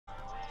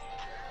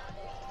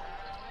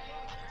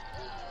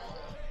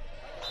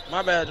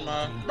My bad,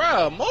 Jamal.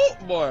 Bro,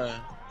 move, boy.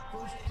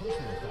 First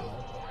personal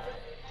foul.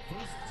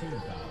 First team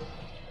foul.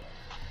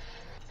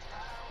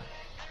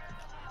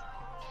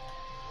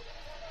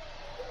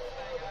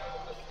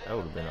 That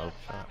would have been a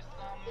shot.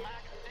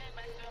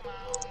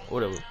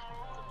 Whatever.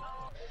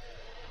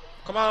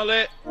 Come on,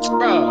 Lit.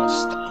 Bro,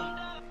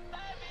 stop.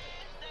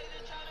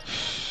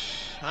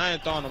 I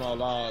ain't throwing no more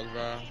logs,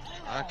 bro.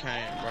 I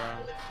can't, bro.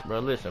 Bro,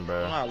 listen,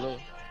 bro. Come on, Lou.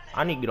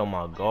 I need to get on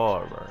my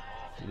guard, bro.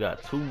 You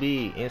got too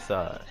big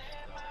inside.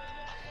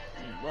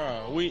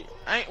 Bro,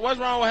 what's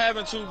wrong with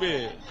having too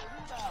big?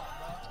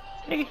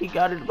 Nigga, he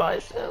got it by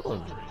himself.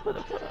 What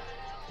the fuck?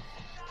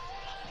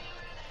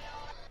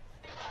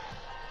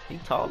 He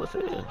tall as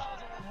hell.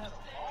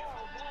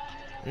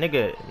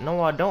 Nigga,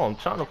 no I don't. I'm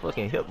trying to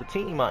fucking help the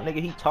team out.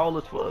 Nigga, he tall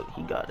as fuck.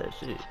 He got that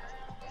shit.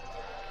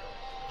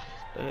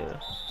 Yeah.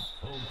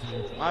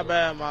 My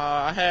bad,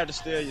 Ma. I had to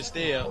steal your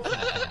steal.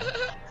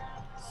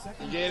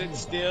 You get it?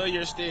 Steal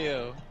your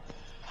steal.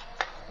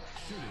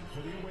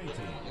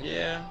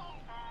 Yeah.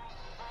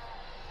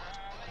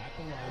 At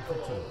the line for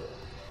two.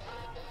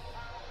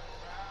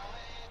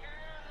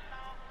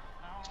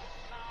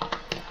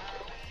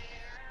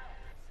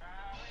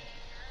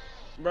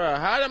 Bro,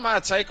 how did my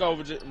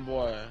takeover,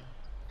 boy?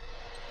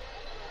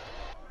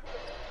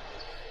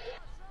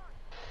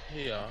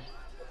 Here.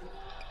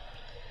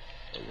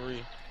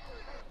 Agree.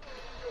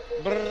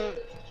 Brrr.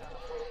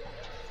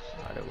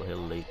 Alright, that was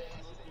hella late.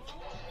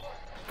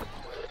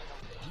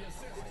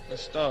 Good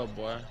stuff,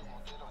 boy.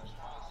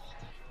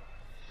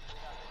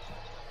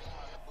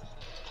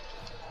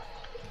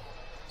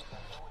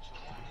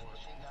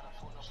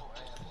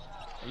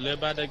 Live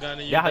by the gun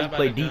and you That's how die you by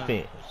play the gun.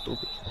 defense.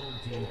 Stupid.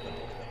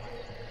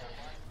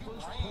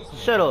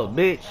 Shut up,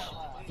 bitch.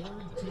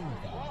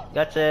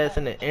 Got your ass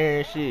in the air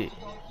and shit.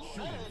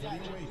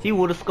 He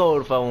would have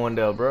scored if I won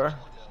there, bro.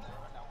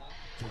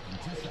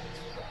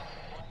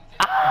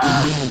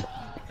 Ah!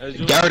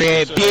 Dirty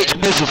ass bitch,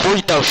 Mr.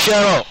 Frito,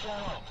 shut up.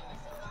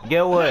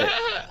 Get what?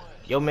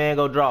 Your man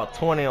go drop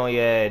 20 on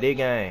your ass this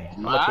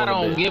game. I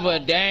don't give a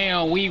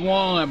damn. We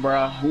won,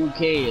 bro. Who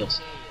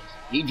cares?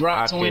 He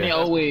dropped 20.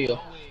 Oh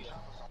well.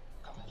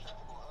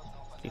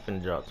 He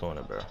finna drop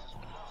 20, bro.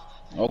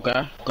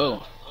 Okay,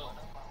 cool.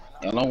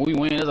 As long as we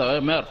win, that's all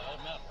that matters.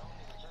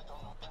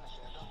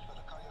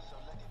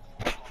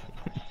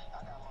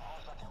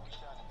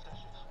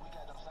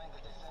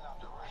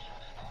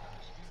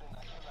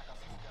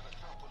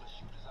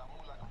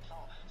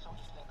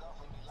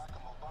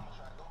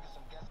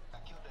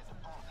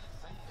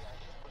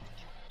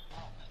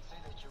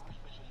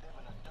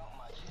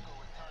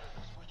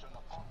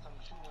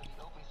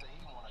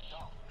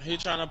 He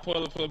trying to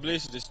pull a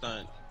publicity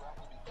stunt.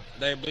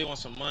 They bleed on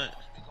some money.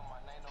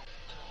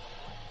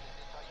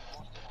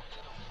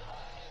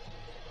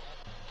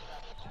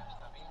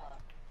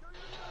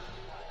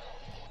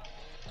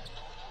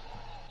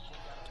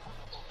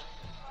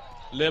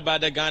 Live by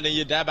the gun, then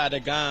you die by the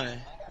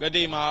gun. Good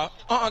D, Mike.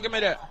 Give me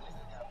that.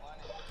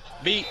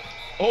 Beat.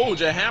 Oh,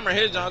 just hammer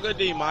his on. Good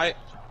D, Mike.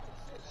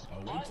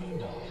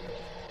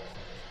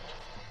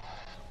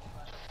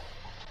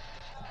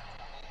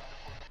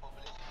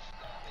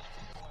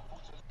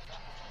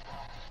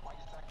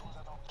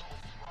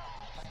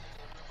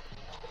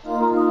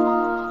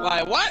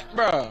 Like what,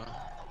 bro?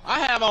 I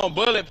have on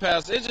bullet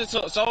pass. It just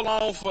took so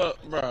long for,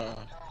 bro.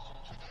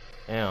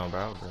 Damn,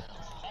 bro.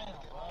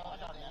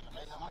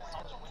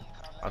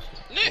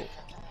 Nick.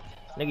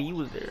 Nigga, you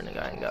was there,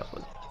 nigga. I ain't got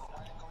fuck.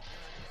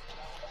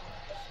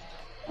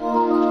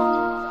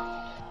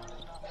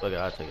 Fuck it,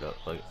 I'll take it up.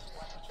 Fuck it.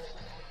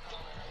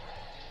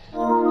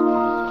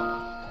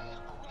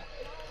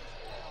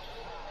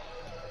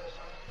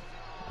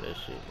 That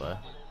shit, boy.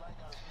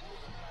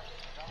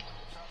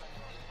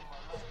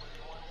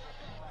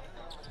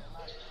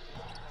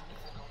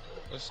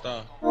 Let's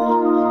stop.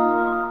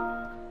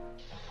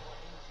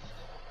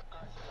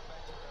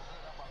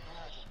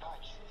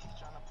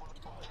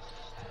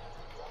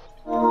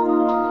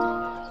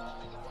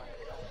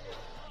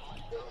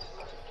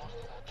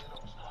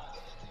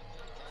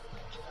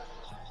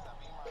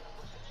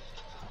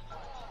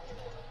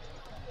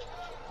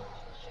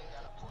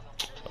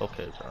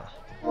 Okay, bro.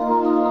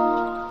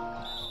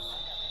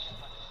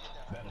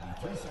 That'll be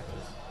 3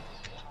 seconds.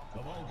 The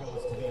ball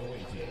goes to the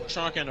away team.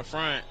 Trunk in the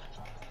front.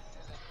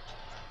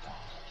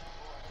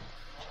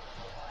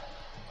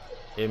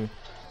 Hit me.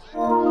 Hit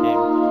me.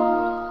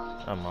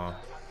 Come on.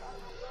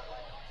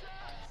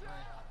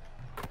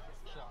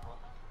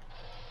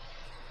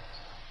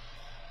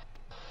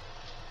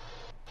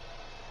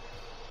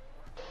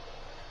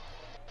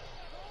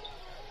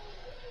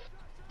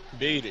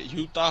 Beat it.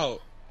 You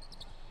thought.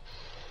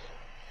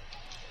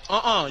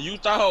 You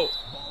thought.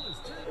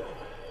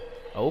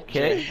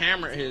 Okay. Just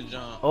hammered his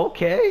jump.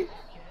 Okay.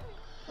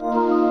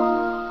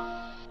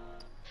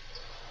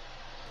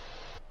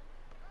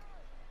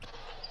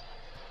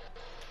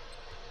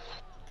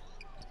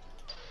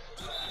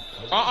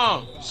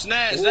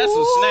 Snatch. That's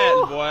a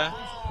snatch, boy.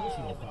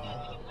 Personal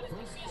foul.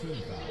 First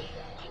team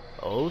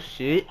foul. Oh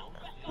shit.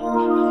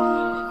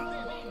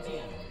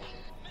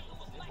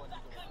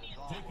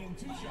 Taking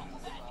 2 shots.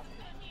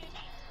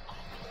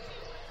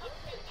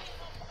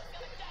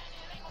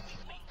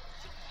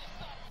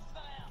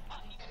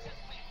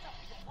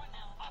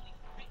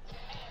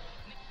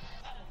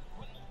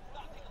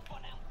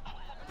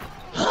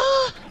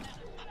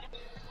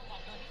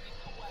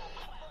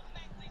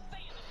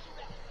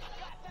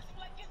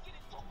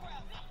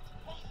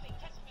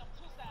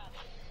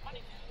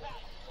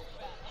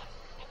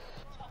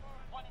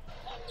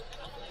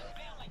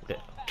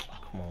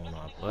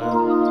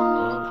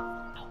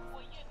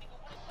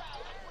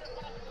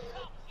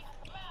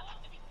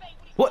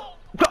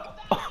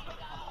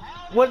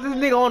 What's this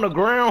nigga on the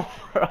ground,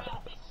 bro?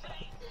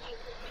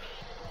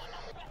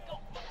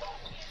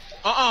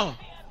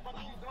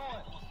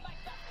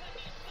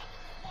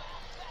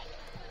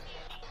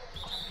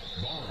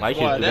 Boy,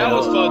 that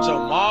was for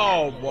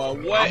Jamal,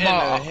 boy. What in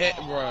the heck,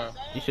 bro?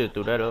 You should have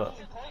threw that up.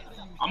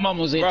 I'm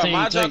almost at Bro, 10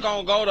 my take. junk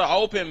gonna go to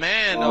open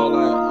man though.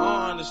 Like,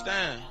 I don't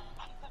understand.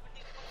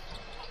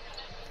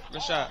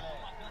 Good shot.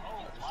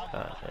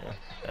 God damn.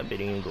 That bitch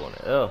ain't going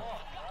to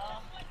L.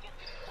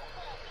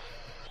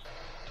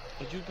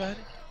 Would you bet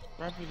it?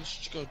 Right,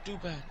 just go do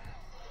bet.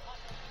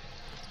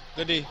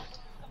 Good D.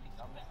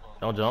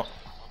 Don't jump.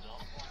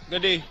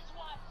 Good D.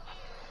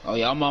 Oh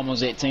yeah, I'm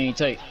almost at 10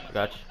 take. I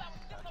got you.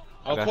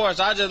 Of course,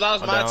 I just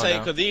lost my down, take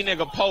down. because these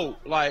nigga poke.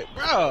 Like,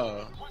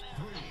 bruh.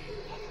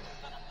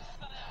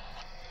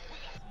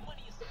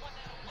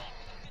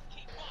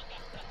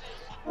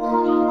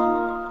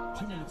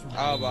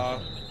 Owl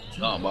ball.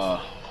 Jump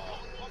ball.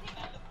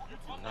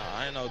 No,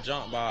 I ain't no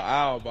jump ball.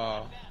 Owl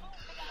ball.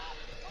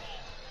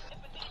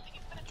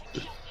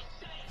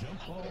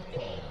 Jump ball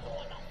call.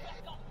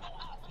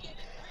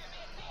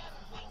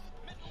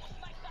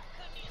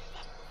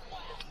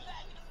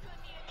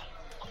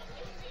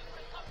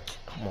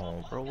 Come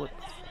on, bro. What?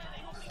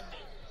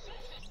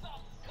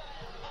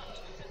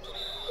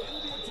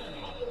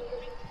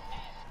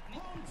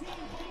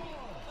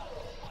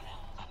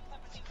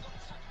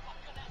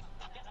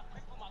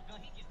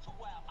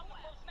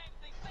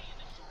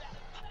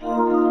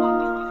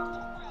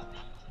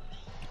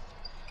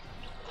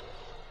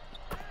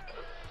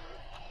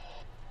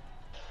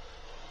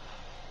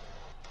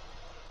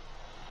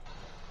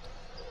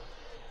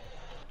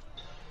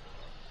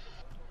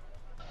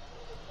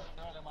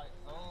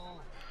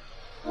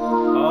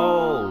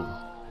 Oh,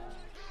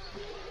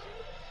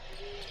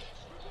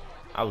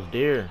 I was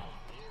there.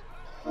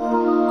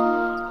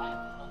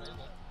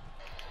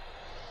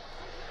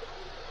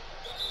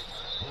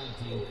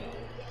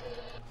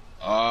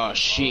 Oh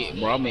shit,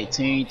 bro. I'm at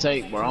 10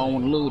 take, bro. I don't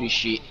want to lose this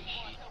shit.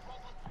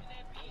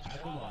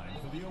 At the line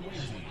for the away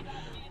team.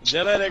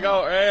 Just let it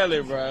go early,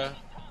 bruh.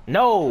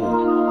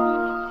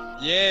 No,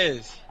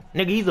 Yes.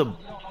 nigga, he's a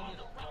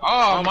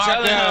Oh my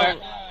telling god.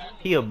 him.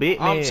 he a bit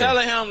man. I'm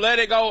telling him, let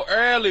it go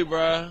early,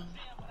 bruh.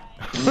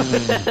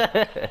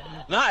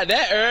 Not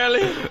that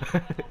early.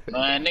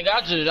 Man, nigga,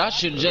 I should have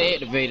just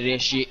activated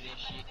that shit.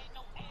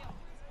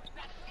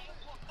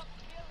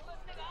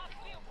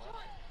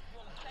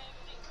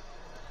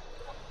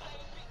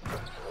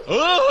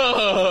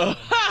 Ugh.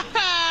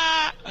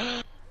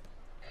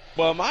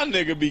 Boy, my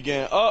nigga be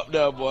getting up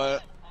there, boy.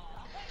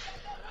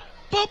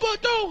 Papa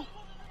though.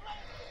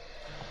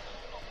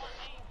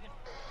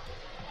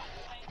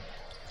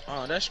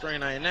 Oh, that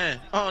screen ain't nine.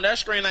 Oh, that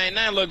screen ain't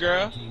nine, little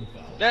girl.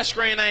 That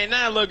screen ain't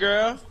nine, little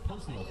girl.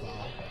 Personal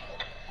foul.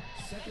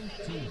 Second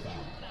team foul.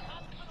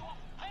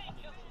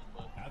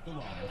 At the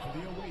line for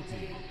the away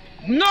team.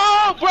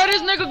 No, bro,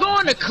 this nigga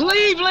going to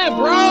Cleveland,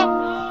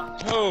 bro.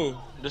 Who?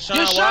 Deshaun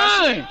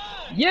Watson? Deshaun.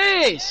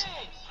 Yes.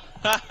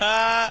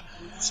 Haha.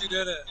 See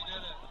that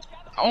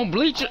at? On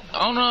Bleacher,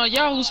 on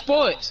Yahoo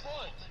Sports.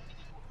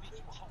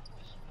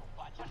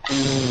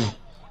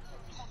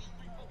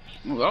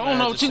 I don't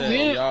know what you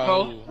been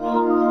for.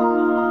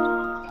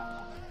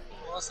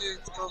 I see it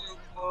come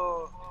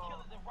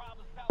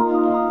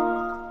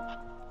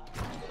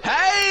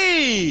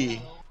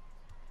Hey!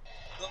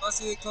 I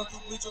see it come through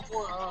Bleacher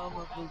Report. I'm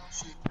gonna do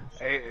shit.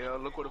 Hey,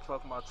 look what the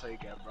fuck my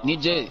take at, bro.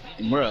 Ninja,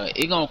 bruh,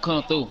 it gonna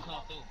come through.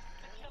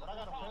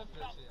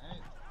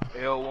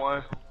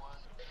 L1.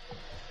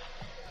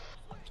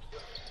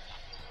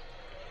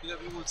 Yeah,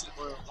 we went to the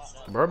world.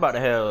 Bro, about to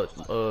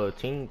have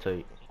team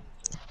tape.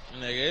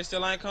 Nigga, it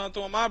still ain't come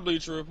through on my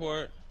Bleacher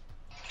Report.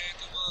 Came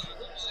through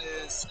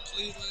says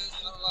Cleveland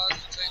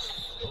analyzing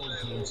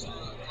Texas.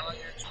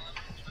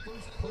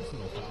 First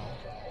personal foul.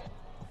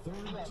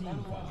 Third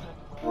team foul.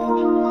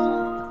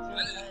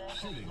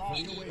 Shooting for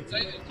the away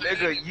team.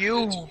 Nigga,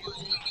 you.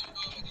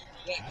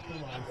 At the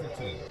line for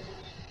two.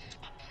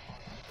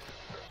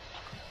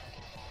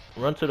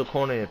 Run to the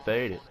corner and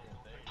fade it.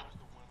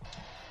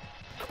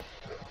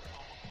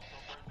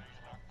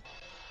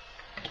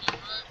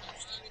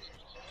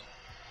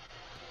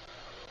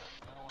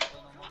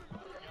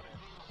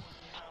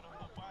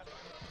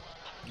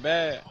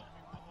 Bad.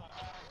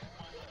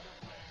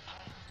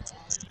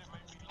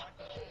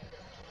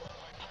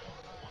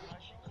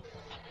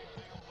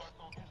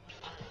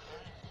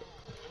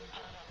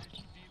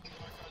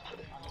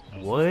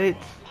 What?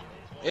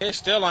 It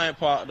still ain't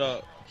popped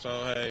up. So,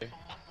 hey.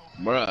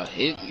 Bruh,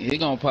 it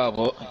gonna pop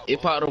up.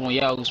 It popped up on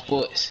Yahoo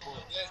Sports.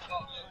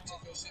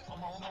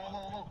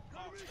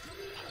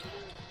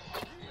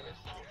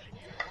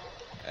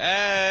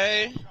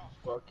 Hey.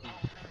 Fuck you.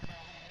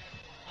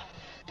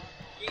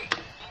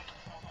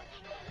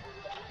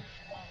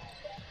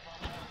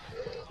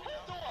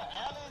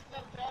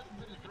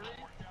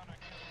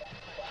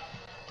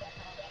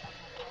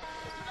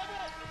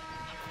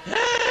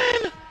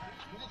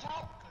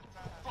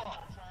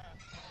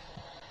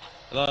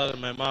 Lord,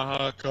 man, my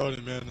heart cold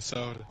in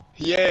Minnesota.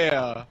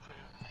 Yeah.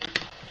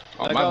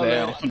 Oh, Let my go,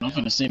 bad. Lil. I'm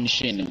finna send me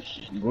shit in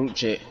the group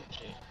chat.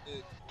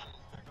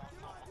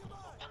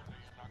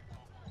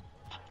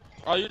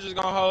 Oh, you just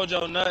gonna hold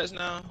your nuts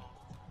now?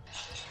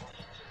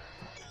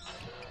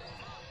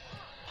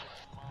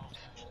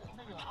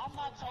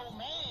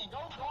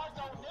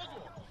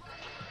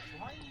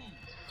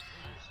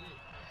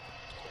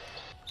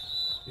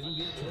 It'll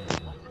be a turn.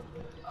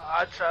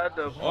 I tried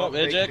to. Oh,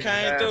 it just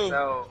came through.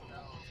 Out.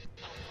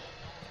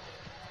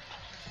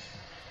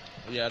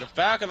 Yeah, the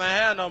Falcons ain't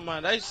had no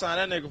money. They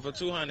signed that nigga for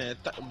 200.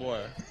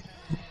 Boy.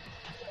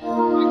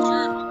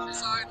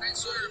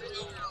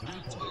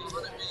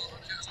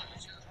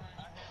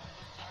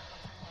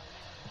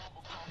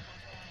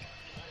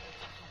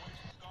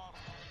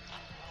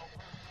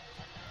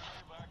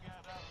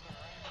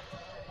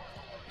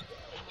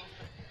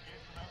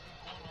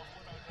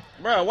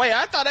 Bro, wait,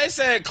 I thought they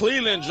said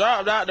Cleveland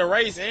dropped out the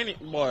race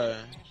boy.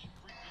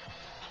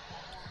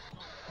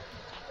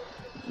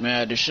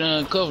 Man,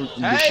 Deshaun covered.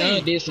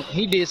 Hey!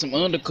 Deshaun did some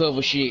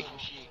undercover shit.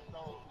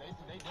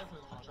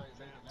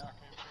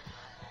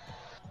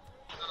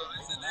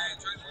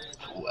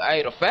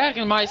 Hey, the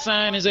Falcons might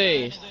sign his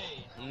ass.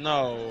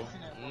 No,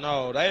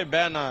 they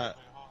better not.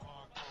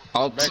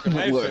 I'll Baker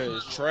Mayfield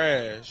is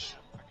trash.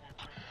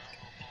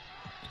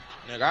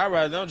 Nigga, I'd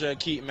rather them just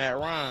keep Matt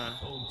Ryan.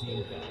 Home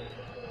team foul.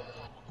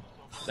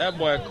 That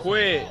boy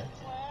quit.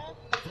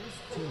 First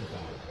team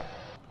foul.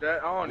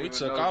 That, I don't We even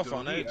took know, off dude,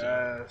 on he that,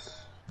 ass.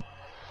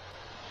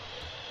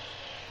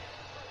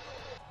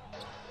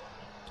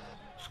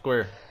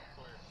 Square.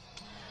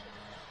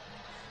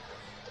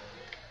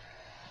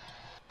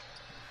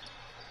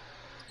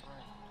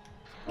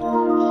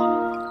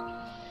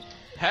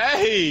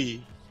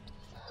 Hey!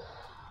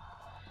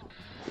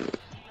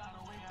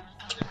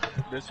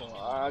 This one,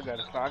 I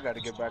gotta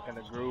get back in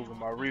the groove with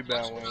my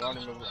rebound wing.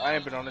 I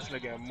ain't been on this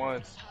nigga in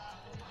months.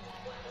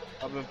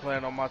 I've been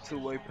playing on my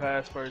two-way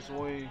pass first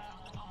wing.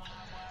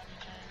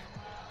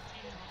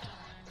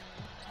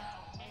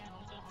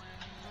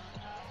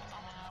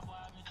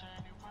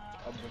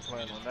 I've been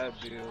playing on that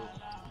build.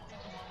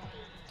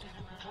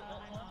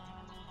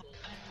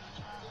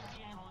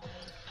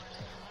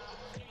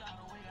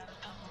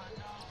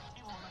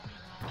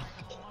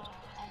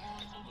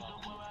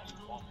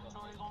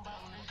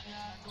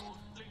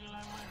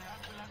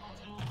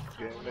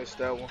 Yeah, missed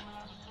that one.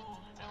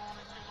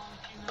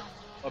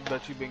 I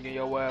bet you been getting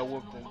your ass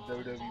whooped in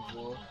WWE,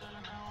 boy.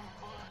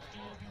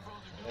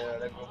 Yeah,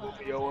 they been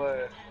whooping your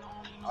ass.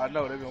 I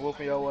know, they been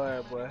whooping your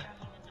ass, boy.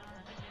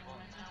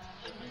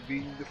 They been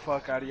beating the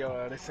fuck out of your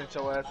ass. They sent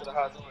your ass to the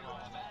hospital.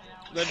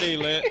 Good D,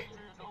 lit.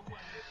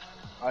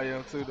 I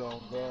am too,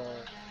 though, bro.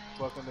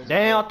 Fucking nigga.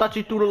 Damn, I thought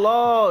you threw the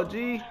log,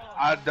 G.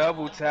 I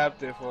double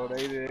tapped it for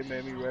they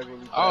made me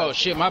regularly. Oh tap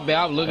shit, it. my bad.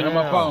 I was looking at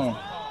my Damn. phone.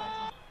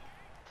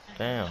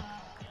 Damn.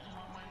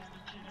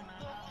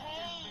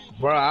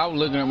 Bro, I was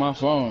looking at my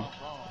phone.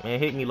 Man,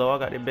 hit me low. I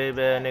got that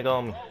baby ass nigga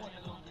on me.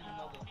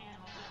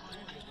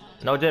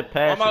 No, just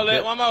pass. One more, it,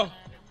 lit, one more.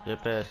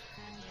 Just pass.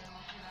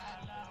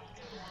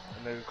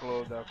 The nigga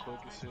closed out quick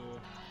as hell.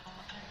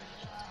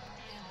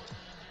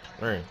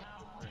 Ring.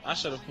 I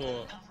should have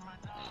pulled.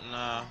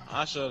 Nah,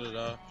 I should have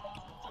though.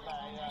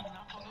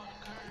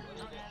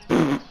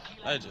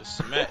 I just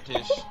smacked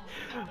his.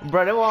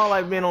 Bro, they all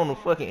like being on the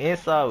fucking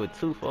inside with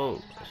 2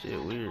 folks. That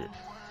shit weird.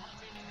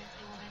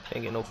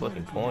 Can't get no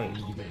fucking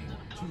points. Into the game.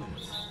 2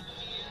 minutes.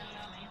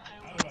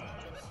 Out of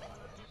bounds.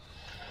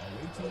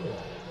 Away team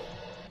ball.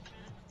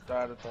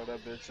 Tried to throw that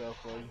bitch out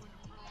for you.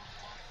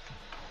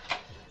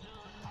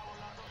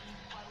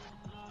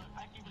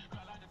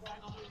 Out of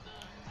bounds.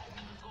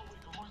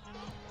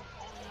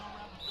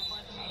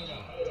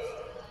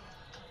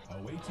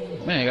 Away team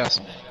ball. Man, got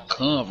some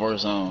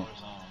Converse on.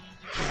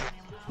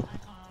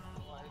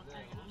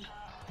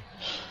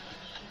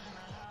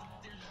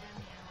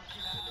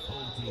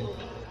 Home team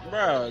foul.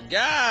 Bro,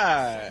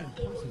 God.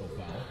 Personal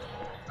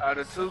foul. Out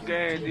of 2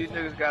 games, these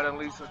niggas got at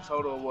least a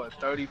total of what,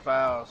 30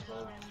 fouls,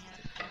 bro.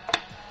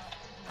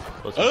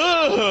 What's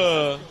Ugh.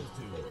 Goes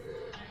to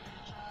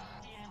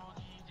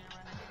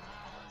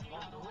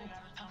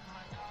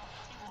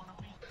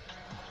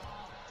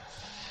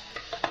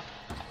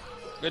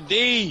Good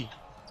D.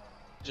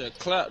 Just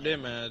clap that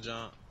man,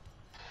 John.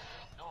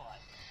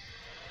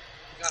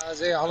 Got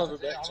Isaiah Oliver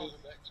back too.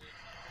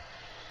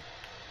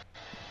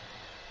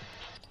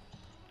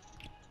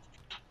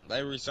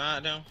 They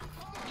re-signed him.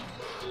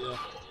 Yeah.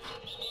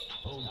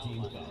 home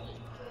team foul.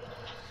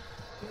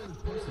 Third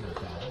personal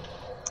foul.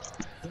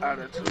 Out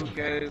of 2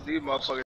 games, these motherfuckers